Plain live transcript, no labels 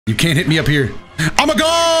You can't hit me up here. I'm a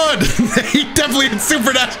god! He definitely hit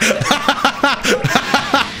Super Dash.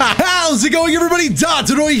 How's it going, everybody?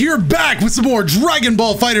 Dotodoya here, back with some more Dragon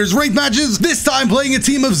Ball Fighterz ranked matches. This time playing a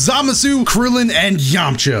team of Zamasu, Krillin, and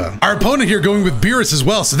Yamcha. Our opponent here going with Beerus as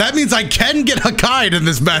well, so that means I can get Hakai in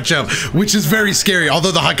this matchup, which is very scary.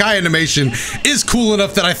 Although the Hakai animation is cool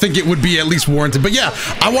enough that I think it would be at least warranted. But yeah,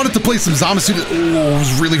 I wanted to play some Zamasu. Oh, I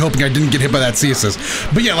was really hoping I didn't get hit by that C assist.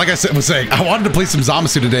 But yeah, like I was saying, I wanted to play some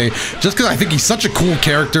Zamasu today just because I think he's such a cool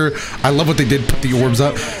character. I love what they did, put the orbs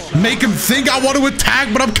up, make him think I want to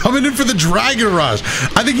attack, but I'm coming in for the Dragon Rush.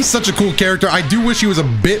 I think he's such a cool character. I do wish he was a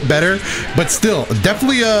bit better, but still,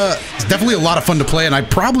 definitely a lot of fun to play, and I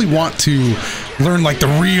probably want to learn like the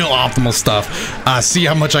real optimal stuff, see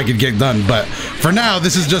how much I could get done. But for now,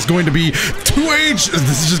 this is just going to be 2H.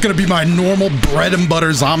 This is just going to be my normal bread and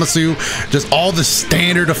butter Zamasu, just all the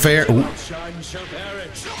standard affair. Ooh.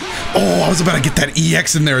 Oh, I was about to get that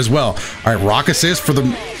EX in there as well. All right, rock assist for the...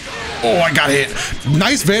 Oh, I got hit.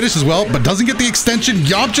 Nice vanish as well, but doesn't get the extension.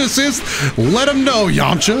 Yamcha assist. Let him know,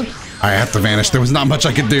 Yamcha. I have to vanish. There was not much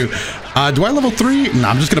I could do. Do I level 3? No,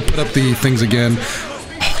 I'm just going to put up the things again.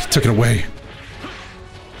 Oh, he took it away.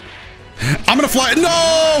 I'm going to fly.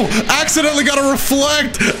 No! Accidentally got a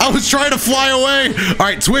reflect. I was trying to fly away. All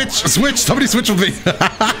right, switch. Somebody switch with me.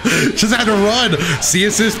 Just had to run. C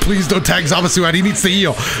assist. Please don't tag Zamasu out. He needs to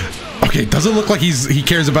heal. Okay, doesn't look like he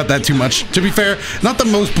cares about that too much. To be fair, not the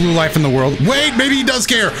most blue life in the world. Wait, maybe he does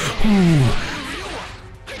care. Ooh.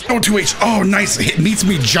 Oh, 2H. Oh, nice. It meets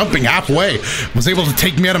me jumping halfway. Was able to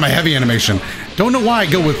take me out of my heavy animation. Don't know why I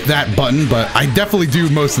go with that button, but I definitely do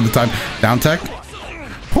most of the time. Down tech.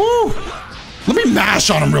 Whoo. Let me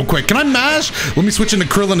mash on him real quick. Can I mash? Let me switch into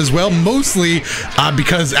Krillin as well, mostly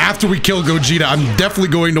because after we kill Gogeta, I'm definitely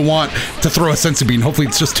going to want to throw a Senzu Bean. Hopefully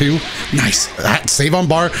it's just 2. Nice. Save on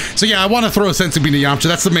bar. So yeah, I want to throw a Senzu Bean to Yamcha.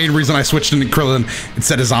 That's the main reason I switched into Krillin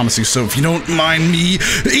instead of Zamasu. So if you don't mind me,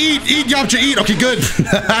 eat Yamcha, eat. Okay, good.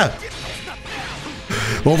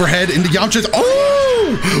 Overhead into Yamcha's.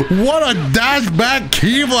 Oh, what a dash back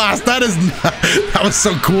key blast. That was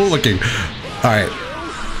so cool looking. All right.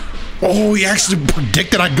 Oh, he actually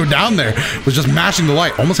predicted I'd go down there. Was just mashing the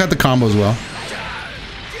light. Almost had the combo as well.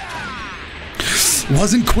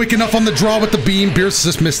 Wasn't quick enough on the draw with the beam. Beerus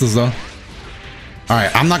just misses though. All right,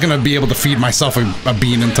 I'm not going to be able to feed myself a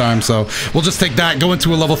bean in time, so we'll just take that, go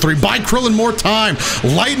into a level 3. Buy Krillin more time.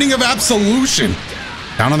 Lightning of Absolution.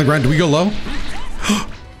 Down on the ground. Do we go low?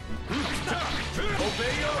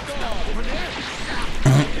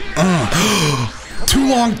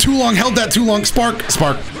 Too long. Held that too long. Spark.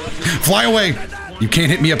 Fly away. You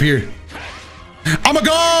can't hit me up here. I'm a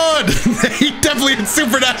god! He definitely hit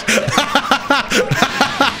Super Dash.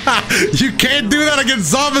 You can't do that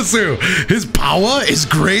against Zamasu. His power is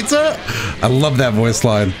greater. I love that voice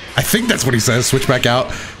line. I think that's what he says. Switch back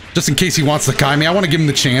out. Just in case he wants to Kai me. I want to give him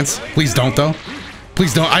the chance. Please don't, though.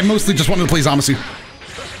 Please don't. I mostly just wanted to play Zamasu.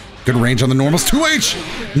 Good range on the normals.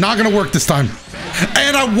 2H. Not going to work this time.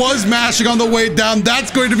 And I was mashing on the way down.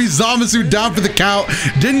 That's going to be Zamasu down for the count.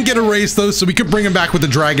 Didn't get erased though, so we could bring him back with the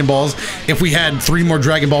Dragon Balls if we had 3 more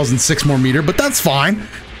Dragon Balls and 6 more meter, but that's fine.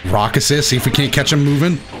 Rock assist, see if we can't catch him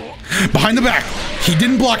moving. Behind the back. He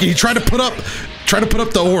didn't block it. He tried to put up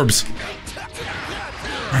the orbs.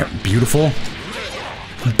 All right, beautiful.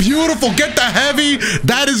 Beautiful, get the heavy.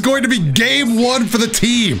 That is going to be game 1 for the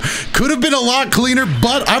team. Could have been a lot cleaner,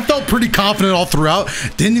 but I felt pretty confident all throughout.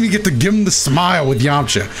 Didn't even get to give him the smile with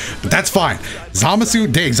Yamcha, but that's fine.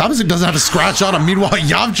 Zamasu, dang, Zamasu doesn't have a scratch on him. Meanwhile,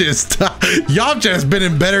 Yamcha has been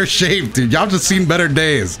in better shape, dude. Yamcha's seen better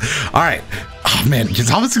days. All right. Oh man,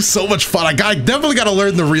 Zamasu's so much fun. I definitely got to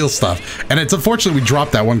learn the real stuff, and it's unfortunate we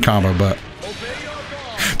dropped that one combo, but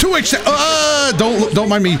 2H. Don't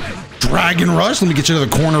mind me. Dragon Rush. Let me get you to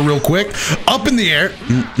the corner real quick. Up in the air.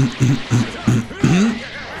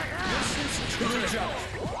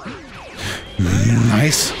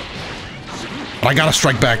 Nice. But I gotta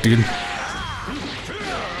strike back, dude.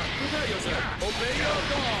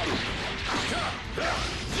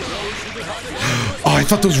 Oh, I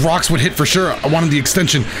thought those rocks would hit for sure. I wanted the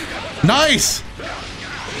extension. Nice.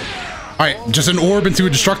 All right, just an orb into a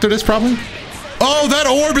destructor disc, probably. Oh, that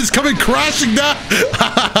orb is coming crashing down.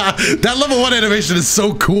 That level 1 animation is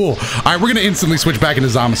so cool. All right, we're going to instantly switch back into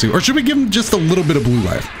Zamasu. Or should we give him just a little bit of blue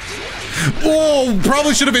life? Oh,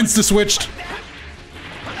 probably should have insta-switched.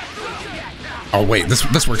 Oh, wait, this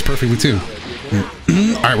works perfectly, too.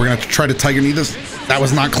 All right, we're going to try to Tiger Knee this. That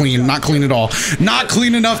was not clean. Not clean at all. Not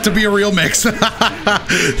clean enough to be a real mix.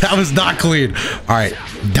 That was not clean. All right,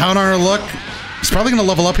 down on our luck. He's probably going to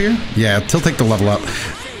level up here. Yeah, he'll take the level up.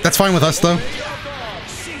 That's fine with us, though.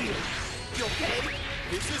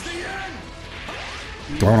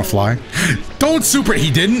 Do I want to fly? Don't super.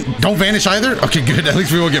 He didn't. Don't vanish either. Okay, good. At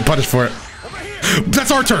least we won't get punished for it.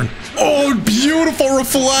 That's our turn. Oh, beautiful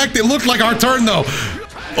reflect. It looked like our turn though.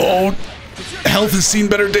 Oh, health has seen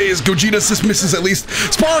better days. Gogeta assist misses at least.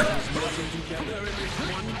 Spark.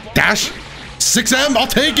 Dash. 6M. I'll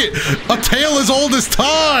take it. A tale as old as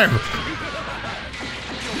time.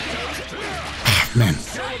 Oh, man.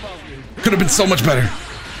 Could have been so much better.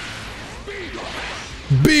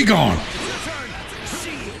 Be gone.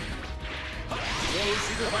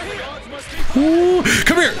 Ooh,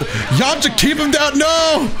 come here. Yamcha, keep him down.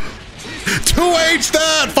 No. 2H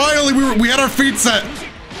that. Finally, we had our feet set.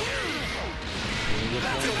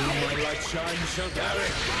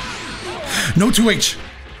 No 2H.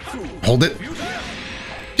 Hold it.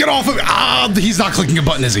 Get off of it. Ah, he's not clicking a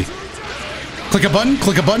button, is he? Click a button,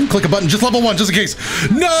 click a button, click a button. Just level 1, just in case.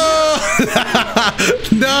 No!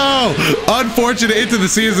 No! Unfortunate into the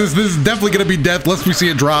seasons. This is definitely going to be death unless we see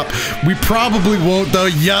it drop. We probably won't, though.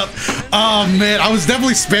 Yup. Oh, man. I was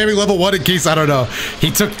definitely spamming level 1 in case, I don't know, he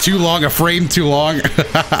took too long, a frame too long.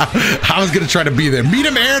 I was going to try to be there. Meet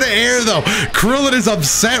him air to air, though. Krillin is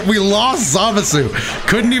upset. We lost Zamasu.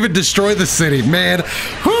 Couldn't even destroy the city. Man,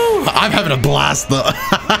 whew, I'm having a blast, though.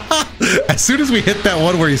 As soon as we hit that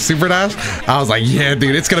one where he super dashed, I was like, yeah,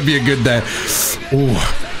 dude, it's gonna be a good day. Ooh,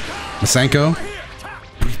 Masenko.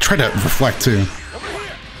 We tried to reflect too.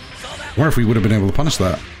 I wonder if we would have been able to punish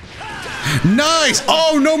that. Nice!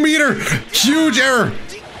 Oh, no meter! Huge error!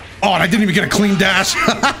 Oh, and I didn't even get a clean dash.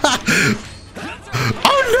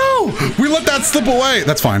 Oh no! We let that slip away.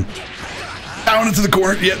 That's fine. Down into the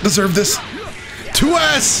corner. Yeah, deserve this.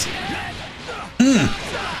 2S!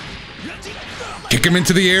 Kick him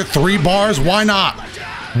into the air, 3 bars. Why not?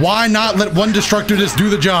 Why not let one Destructo Disc do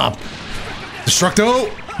the job?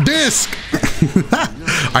 Destructo Disc.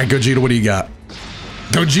 All right, Gogeta, what do you got?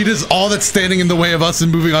 Gogeta's all that's standing in the way of us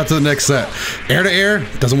and moving on to the next set. Air to air,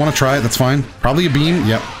 doesn't want to try it. That's fine. Probably a beam.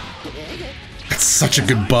 Yep. That's such a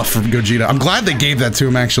good buff from Gogeta. I'm glad they gave that to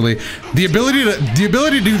him. Actually, the ability to do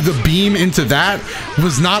the beam into that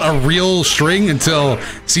was not a real string until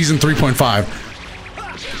season 3.5.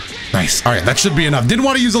 Nice. All right, that should be enough. Didn't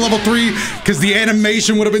want to use a level 3 because the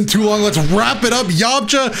animation would have been too long. Let's wrap it up.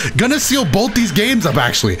 Yamcha gonna seal both these games up,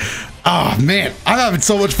 actually. Oh, man, I'm having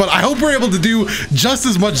so much fun. I hope we're able to do just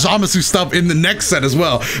as much Zamasu stuff in the next set as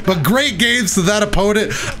well. But great games to that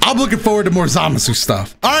opponent. I'm looking forward to more Zamasu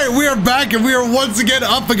stuff. All right, we are back, and we are once again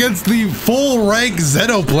up against the full rank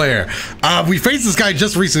Zen-oh player. We faced this guy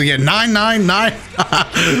just recently at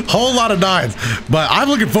 999. Whole lot of 9s. But I'm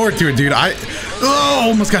looking forward to it, dude.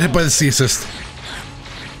 Almost got hit by the C assist.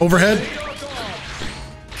 Overhead.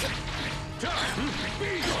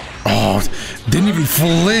 Oh, didn't even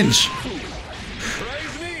flinch.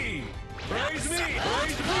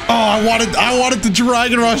 Oh, I wanted to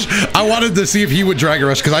Dragon Rush. I wanted to see if he would Dragon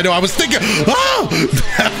Rush because I know I was thinking, oh,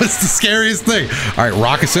 that was the scariest thing. All right,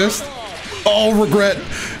 rock assist. Oh, regret.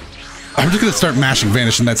 I'm just gonna start mashing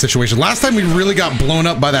Vanish in that situation. Last time we really got blown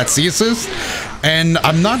up by that C assist, and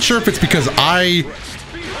I'm not sure if it's because I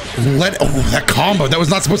that combo. That was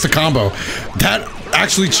not supposed to combo. That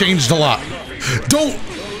actually changed a lot. Don't.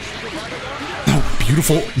 Oh,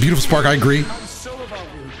 beautiful, beautiful spark. I agree.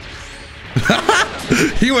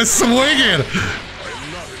 He was swinging.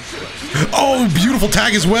 Oh, beautiful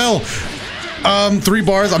tag as well. 3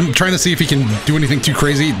 bars. I'm trying to see if he can do anything too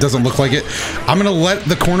crazy. It doesn't look like it. I'm gonna let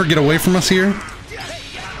the corner get away from us here.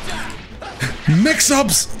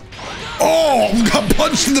 Mix-ups. Oh, got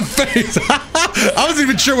punched in the face. I wasn't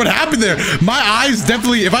even sure what happened there. My eyes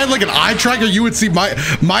definitely, if I had like an eye tracker, you would see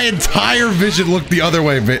my entire vision look the other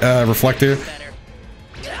way. Reflect here.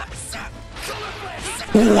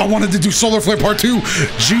 Oh, I wanted to do Solar Flare Part 2.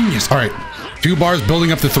 Genius. All right. 2 bars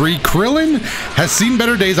building up to 3. Krillin has seen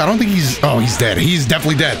better days. I don't think he's... Oh, he's dead. He's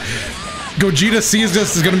definitely dead. Gogeta sees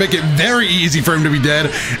this is going to make it very easy for him to be dead.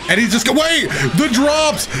 And he's just... Wait! The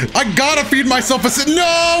drops! I gotta feed myself a...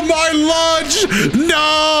 No! My lunch!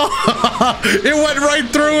 No! It went right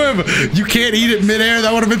through him! You can't eat it midair.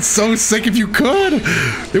 That would have been so sick if you could.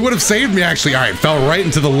 It would have saved me, actually. All right, fell right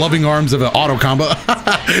into the loving arms of an auto combo.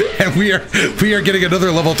 And we are getting another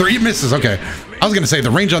level 3. It misses. Okay. I was going to say the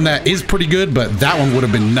range on that is pretty good, but that one would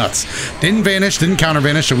have been nuts. Didn't vanish, didn't counter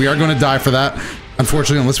vanish, so we are going to die for that.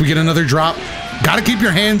 Unfortunately, unless we get another drop. Got to keep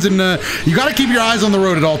your hands in you got to keep your eyes on the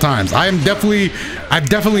road at all times. I've definitely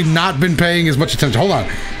not been paying as much attention. Hold on.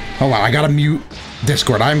 I got to mute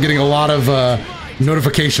Discord. I'm getting a lot of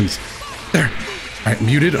notifications. There. All right,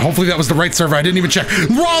 muted. Hopefully that was the right server. I didn't even check.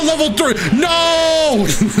 Raw level 3. No!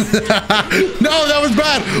 No, that was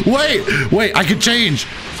bad. Wait. I could change.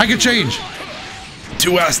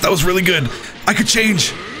 2S. That was really good. I could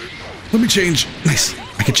change. Let me change. Nice.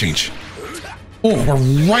 I could change. Oh,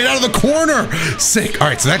 we're right out of the corner. Sick. All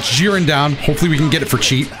right, so that's Jiren down. Hopefully we can get it for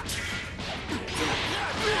cheap.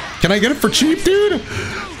 Can I get it for cheap, dude?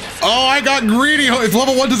 Oh, I got greedy. If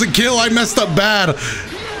level 1 doesn't kill, I messed up bad.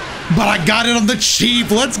 But I got it on the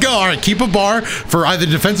cheap. Let's go. All right, keep a bar for either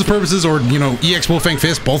defensive purposes or, you know, EX Wolfang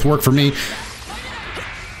Fist. Both work for me.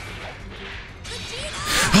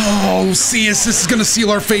 Oh, CS, this is gonna seal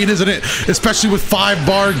our fate, isn't it? Especially with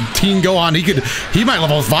 5-bar Teen Gohan. He might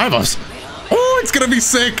level 5 us. Oh, it's gonna be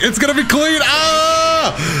sick. It's gonna be clean.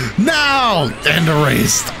 Ah! Now! And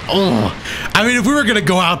erased. Oh. I mean, if we were gonna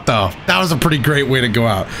go out, though, that was a pretty great way to go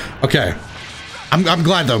out. Okay. I'm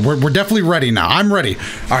glad, though. We're definitely ready now. I'm ready.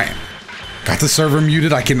 All right. Got the server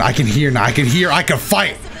muted. I can hear now. I can hear. I can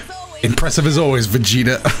fight. Impressive as always,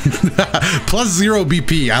 Vegeta. Plus 0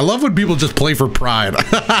 BP. I love when people just play for pride.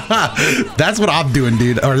 That's what I'm doing,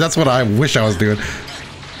 dude. Or that's what I wish I was doing.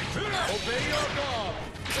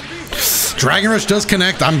 Dragon Rush does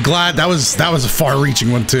connect. I'm glad. That was a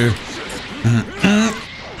far-reaching one too.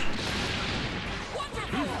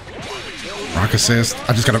 Rock assist.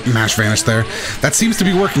 I just got a mash vanish there. That seems to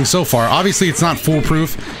be working so far. Obviously, it's not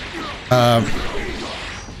foolproof.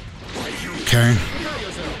 Okay.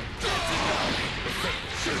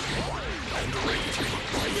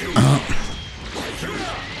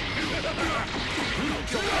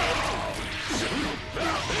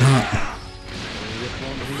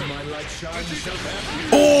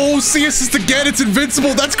 Oh, CS is again. It's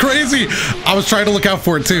invincible. That's crazy. I was trying to look out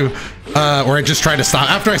for it too. Or I just tried to stop.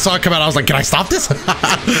 After I saw it come out, I was like, can I stop this? All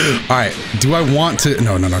right. Do I want to?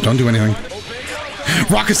 No. Don't do anything.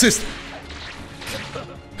 Rock assist.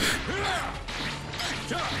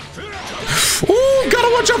 Ooh,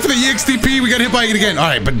 gotta watch out for the EXTP. We got hit by it again. All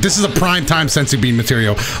right, but this is a prime time Sensu Bean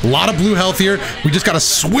material. A lot of blue health here. We just gotta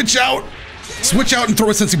switch out. Switch out and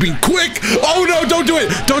throw a Sensu Bean quick. Oh no, don't do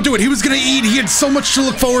it. Don't do it. He was gonna eat. He had so much to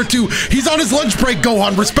look forward to. He's on his lunch break,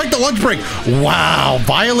 Gohan. Respect the lunch break. Wow,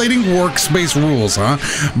 violating workspace rules, huh?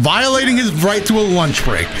 Violating his right to a lunch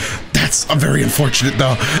break. That's very unfortunate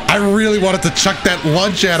though. I really wanted to chuck that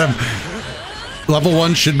lunch at him. Level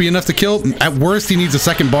 1 should be enough to kill. At worst, he needs a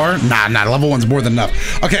second bar. Nah, level 1's more than enough.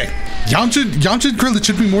 Okay, Yamcha and Krillin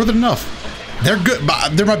should be more than enough. They're good.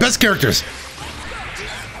 They're my best characters.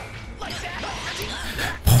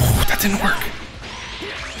 Oh, that didn't work.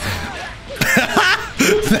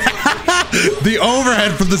 The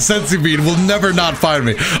overhead from the Sensu Bean will never not find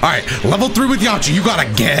me. All right, level 3 with Yamcha. You gotta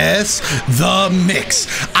guess the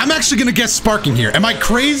mix. I'm actually gonna guess Sparking here. Am I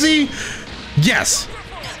crazy? Yes.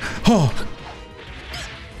 Oh.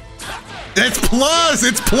 It's plus.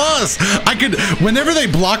 It's plus. I could, whenever they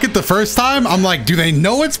block it the first time, I'm like, do they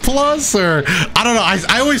know it's plus? Or I don't know.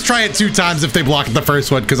 I always try it 2 times if they block it the first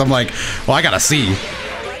one because I'm like, well, I gotta see.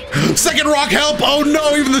 Second rock help. Oh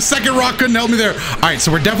no, even the second rock couldn't help me there. All right,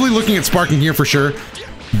 so we're definitely looking at Sparking here for sure.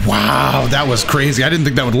 Wow, that was crazy. I didn't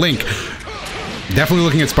think that would link. Definitely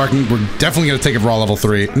looking at Sparking. We're definitely gonna take a raw level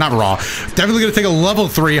 3. Not raw. Definitely gonna take a level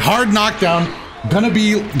 3. Hard knockdown. Gonna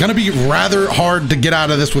be rather hard to get out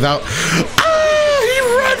of this without. Ah, he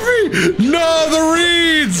read me. No, the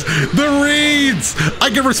reads. I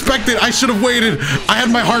can respect it. I should have waited. I had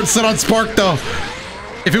my heart set on Spark though.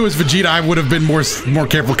 If it was Vegeta, I would have been more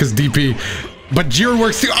careful because DP. But Jiren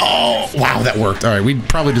works too. Oh, wow, that worked. All right, we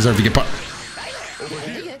probably deserve to get.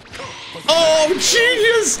 Oh,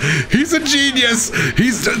 genius! He's a genius.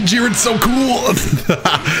 Jiren's so cool.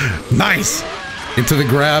 Nice. Into the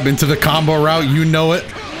grab, into the combo route, you know it.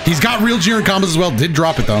 He's got real Jiren combos as well. Did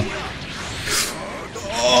drop it though.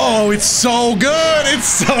 Oh, it's so good. It's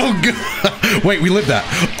so good. Wait, we lived that.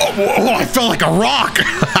 Oh, I felt like a rock.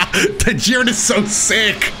 The Jiren is so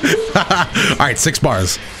sick. All right, 6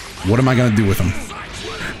 bars. What am I gonna do with him?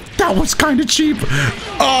 That was kind of cheap.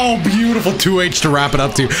 Oh, beautiful 2H to wrap it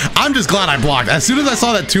up to. I'm just glad I blocked. As soon as I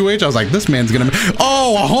saw that 2H, I was like, this man's gonna.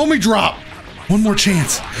 Oh, a homie drop. One more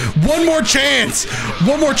chance. One more chance.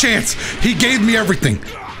 One more chance. He gave me everything.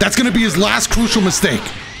 That's gonna be his last crucial mistake.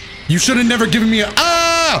 You should have never given me a.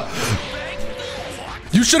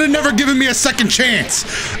 You should have never given me a second chance.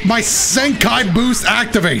 My Senkai boost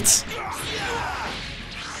activates.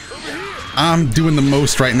 I'm doing the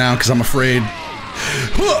most right now because I'm afraid.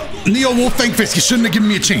 Neo Wolfang Fist, you shouldn't have given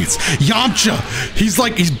me a chance. Yamcha, he's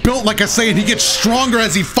built like I say, and he gets stronger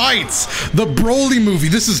as he fights. The Broly movie,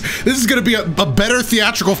 this is gonna be a better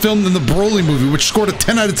theatrical film than the Broly movie, which scored a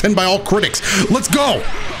 10 out of 10 by all critics. Let's go.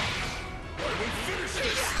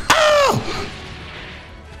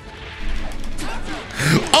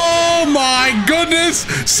 Oh my goodness,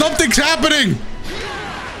 something's happening.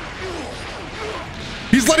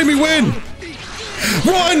 He's letting me win.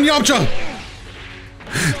 Run, Yamcha.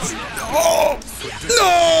 Oh,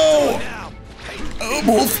 no.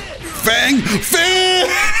 Wolf. Fang.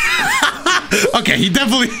 Okay, he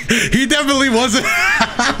definitely wasn't.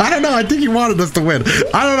 I don't know. I think he wanted us to win.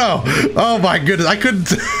 I don't know. Oh my goodness. I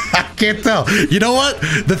can't tell. You know what?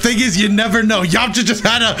 The thing is, you never know.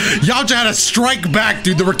 Yamcha had a strike back,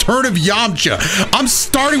 dude. The return of Yamcha. I'm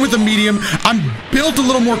starting with a medium. I'm built a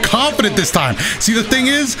little more confident this time. See, the thing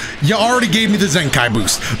is, you already gave me the Zenkai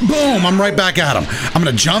boost. Boom, I'm right back at him. I'm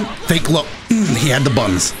gonna jump, fake look. He had the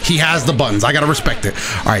buttons. He has the buttons. I gotta respect it.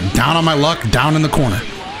 All right, down on my luck, down in the corner.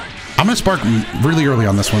 I'm gonna spark really early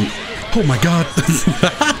on this one. Oh my god.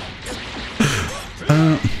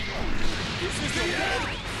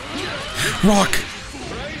 Rock.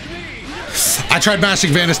 I tried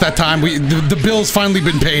mashing Vanish that time. The bill's finally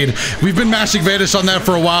been paid. We've been mashing Vanish on that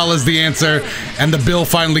for a while as the answer, and the bill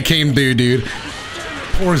finally came due, dude.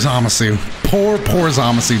 Poor Zamasu. Poor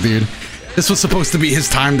Zamasu, dude. This was supposed to be his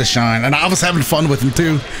time to shine, and I was having fun with him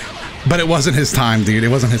too, but it wasn't his time, dude. It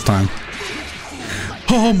wasn't his time.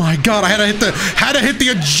 Oh my god, I had to hit the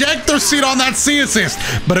ejector seat on that C assist,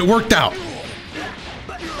 but it worked out.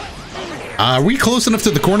 Are we close enough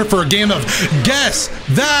to the corner for a game of Guess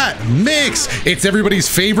That Mix? It's everybody's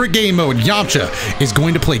favorite game mode. Yamcha is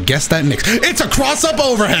going to play Guess That Mix. It's a cross-up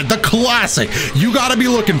overhead, the classic. You gotta be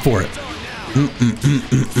looking for it.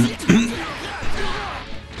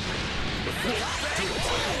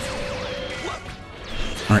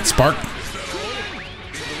 All right, spark.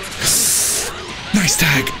 Nice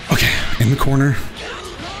tag. Okay, in the corner.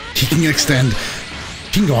 He can extend.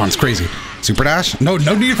 King Gohan's crazy. Super dash? No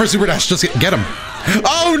need for super dash. Just get him.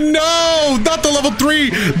 Oh no! Not the level 3.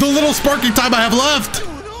 The little sparking time I have left.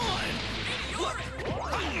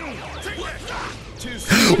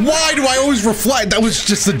 Why do I always reflect? That was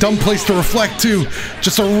just a dumb place to reflect too.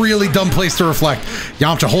 Just a really dumb place to reflect.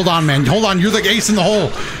 Yamcha, hold on, man. Hold on. You're the ace in the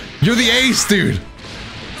hole. You're the ace, dude.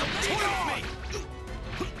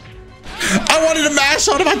 I wanted to mash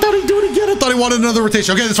on him. I thought he'd do it again. I thought he wanted another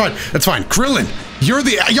rotation. Okay, that's fine. That's fine. Krillin,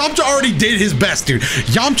 Yamcha already did his best, dude.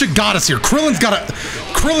 Yamcha got us here. Krillin's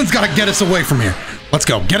gotta get us away from here. Let's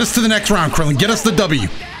go. Get us to the next round, Krillin. Get us the W.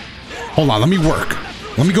 Hold on. Let me work.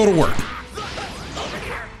 Let me go to work.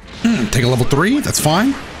 Take a level 3. That's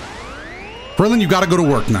fine. Krillin, you gotta go to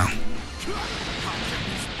work now.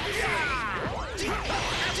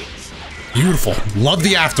 Beautiful. Love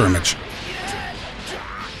the after image.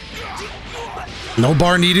 No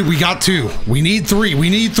bar needed. We got 2. We need 3. We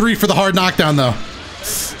need 3 for the hard knockdown, though.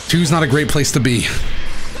 2's not a great place to be.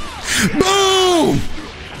 Boom!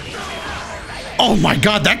 Oh my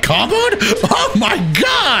god, that comboed? Oh my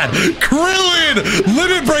god! Krillin!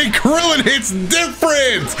 Limit break Krillin hits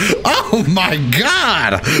different! Oh my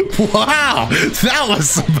god! Wow! That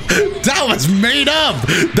was made up!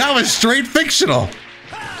 That was straight fictional!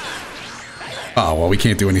 Oh, well, we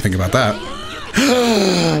can't do anything about that.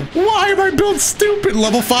 Why am I built stupid?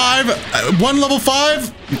 Level 5? 1 level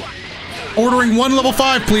 5? Ordering 1 level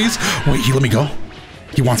 5, please. Wait, let me go.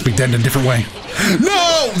 He wants me dead in a different way.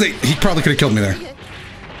 No! He probably could have killed me there.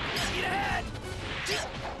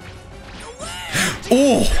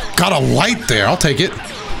 Oh, got a light there. I'll take it.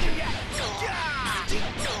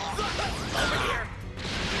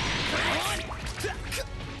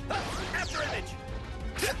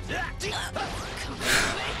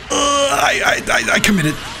 I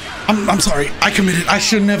committed. I'm sorry. I committed. I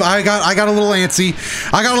shouldn't have. I got a little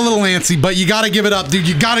antsy. But you gotta give it up, dude.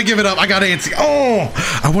 You gotta give it up. I got antsy. Oh,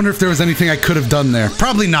 I wonder if there was anything I could have done there.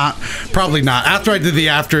 Probably not. Probably not. After I did the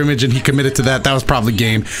after image and he committed to that, that was probably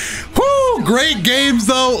game. Woo! Great games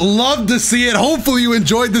though. Love to see it. Hopefully you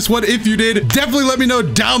enjoyed this one. If you did, definitely let me know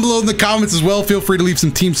down below in the comments as well. Feel free to leave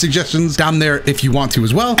some team suggestions down there if you want to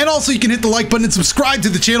as well. And also you can hit the like button and subscribe to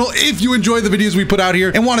the channel if you enjoy the videos we put out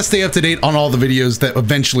here and want to stay up to date on all the videos that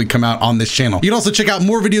eventually come out on this channel. You can also check out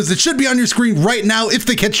more videos that should be on your screen right now if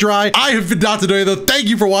they catch your eye. I have been Dotodoya though. Thank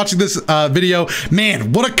you for watching this video.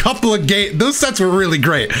 Man, what a couple of games. Those sets were really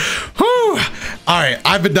great. Whew. All right,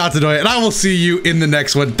 I've been Dotodoya and I will see you in the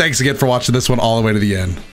next one. Thanks again for watching this one all the way to the end.